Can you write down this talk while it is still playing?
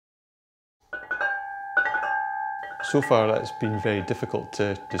So far it's been very difficult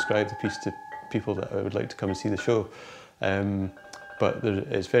to describe the piece to people that would like to come and see the show. But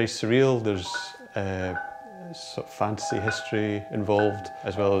it's very surreal. There's sort of fantasy history involved,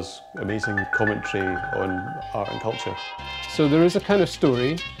 as well as amazing commentary on art and culture. So there is a kind of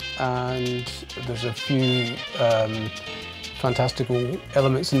story, and there's a few fantastical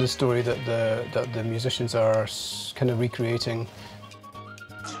elements in the story that the musicians are kind of recreating.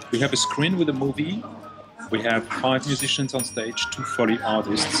 We have a screen with a movie. We have 5 musicians on stage, 2 Foley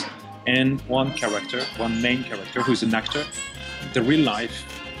artists, and one main character who's an actor. The real life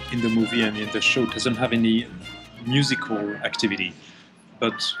in the movie and in the show doesn't have any musical activity,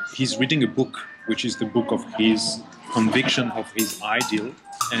 but he's reading a book, which is the book of his conviction, of his ideal,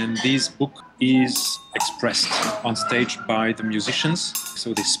 and this book is expressed on stage by the musicians,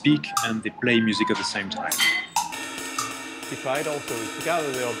 so they speak and they play music at the same time. He tried also to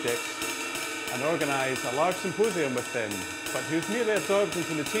gather the objects and organise a large symposium with them, but he was merely absorbed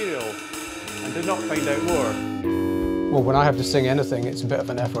into material and did not find out more. Well, when I have to sing anything, it's a bit of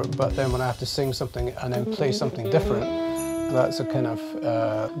an effort, but then when I have to sing something and then play something different, that's a kind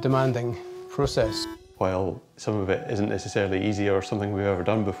of demanding process. While some of it isn't necessarily easy or something we've ever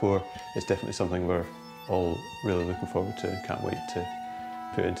done before, it's definitely something we're all really looking forward to and can't wait to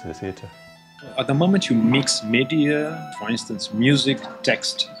put into the theatre. At the moment you mix media, for instance music,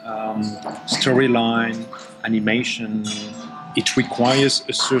 text, storyline, animation, it requires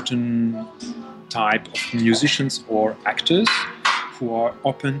a certain type of musicians or actors who are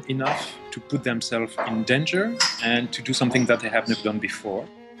open enough to put themselves in danger and to do something that they have never done before.